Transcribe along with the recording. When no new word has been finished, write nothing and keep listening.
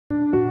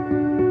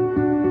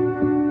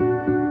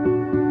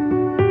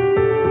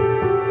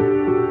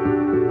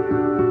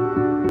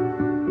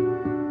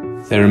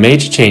There are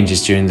major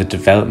changes during the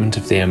development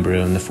of the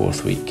embryo in the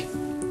 4th week.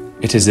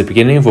 It is the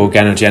beginning of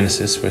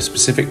organogenesis where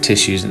specific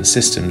tissues and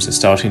systems are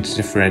starting to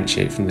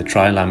differentiate from the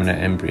trilaminar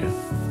embryo.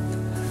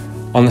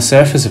 On the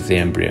surface of the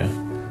embryo,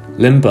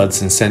 limb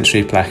buds and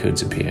sensory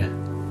placodes appear.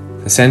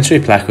 The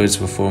sensory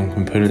placodes will form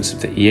components of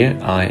the ear,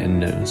 eye and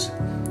nose.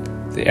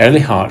 The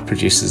early heart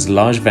produces a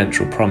large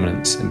ventral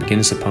prominence and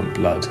begins to pump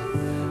blood.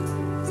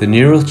 The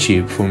neural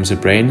tube forms a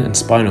brain and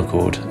spinal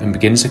cord and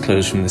begins to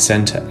close from the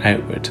centre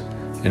outward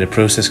in a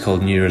process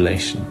called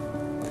neurulation.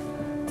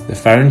 The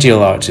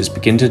pharyngeal arches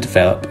begin to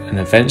develop and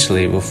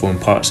eventually will form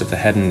parts of the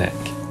head and neck.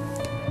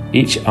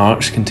 Each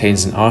arch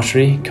contains an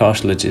artery,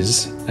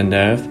 cartilages, a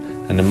nerve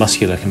and a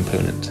muscular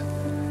component.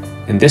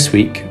 In this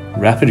week,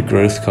 rapid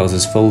growth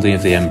causes folding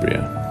of the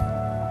embryo.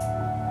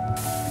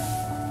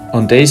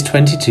 On days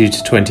 22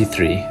 to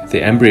 23,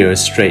 the embryo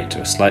is straight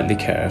or slightly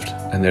curved,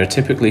 and there are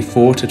typically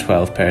 4 to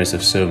 12 pairs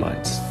of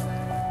somites.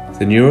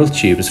 The neural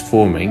tube is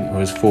forming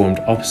or is formed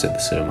opposite the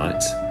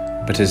somites,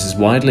 but it is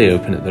widely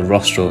open at the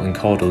rostral and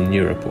caudal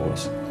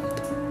neuropores.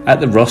 At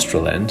the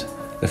rostral end,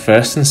 the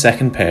first and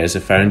second pairs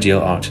of pharyngeal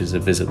arches are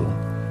visible.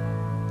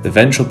 The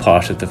ventral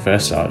part of the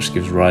first arch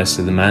gives rise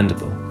to the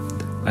mandible,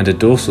 and a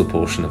dorsal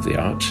portion of the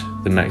arch,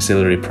 the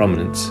maxillary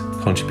prominence,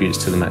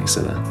 contributes to the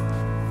maxilla.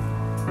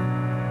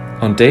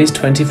 On days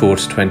 24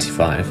 to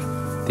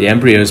 25, the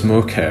embryo is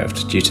more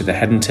curved due to the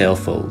head and tail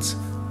folds,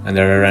 and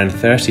there are around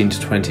 13 to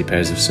 20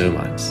 pairs of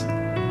somites.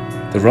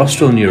 The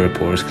rostral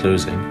neuropore is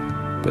closing,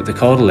 but the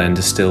caudal end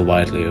is still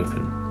widely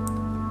open.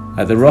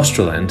 At the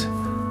rostral end,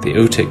 the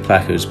otic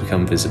placodes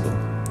become visible.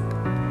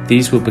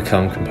 These will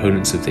become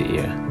components of the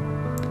ear,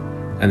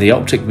 and the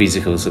optic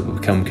vesicles that will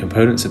become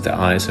components of the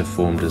eyes have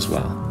formed as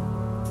well.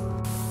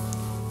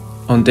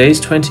 On days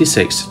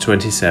 26 to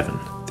 27,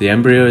 the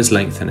embryo is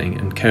lengthening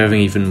and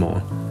curving even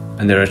more,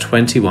 and there are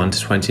 21 to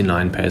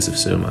 29 pairs of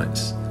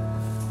somites.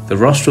 The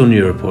rostral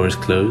neuropore is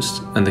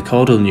closed, and the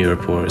caudal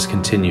neuropore is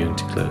continuing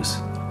to close.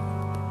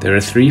 There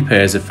are 3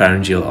 pairs of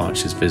pharyngeal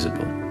arches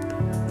visible.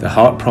 The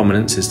heart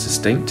prominence is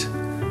distinct,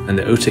 and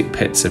the otic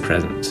pits are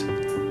present.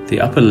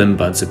 The upper limb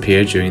buds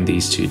appear during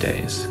these 2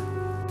 days.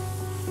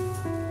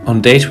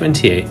 On day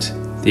 28,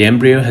 the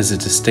embryo has a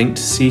distinct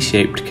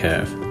C-shaped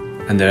curve,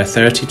 and there are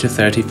 30 to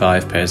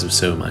 35 pairs of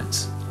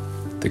somites.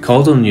 The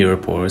caudal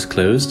neuropore is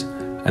closed,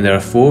 and there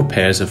are 4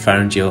 pairs of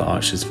pharyngeal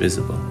arches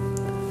visible.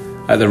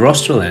 At the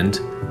rostral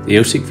end, the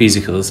otic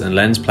vesicles and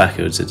lens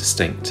placodes are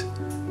distinct.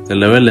 The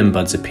lower limb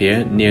buds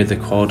appear near the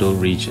caudal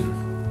region.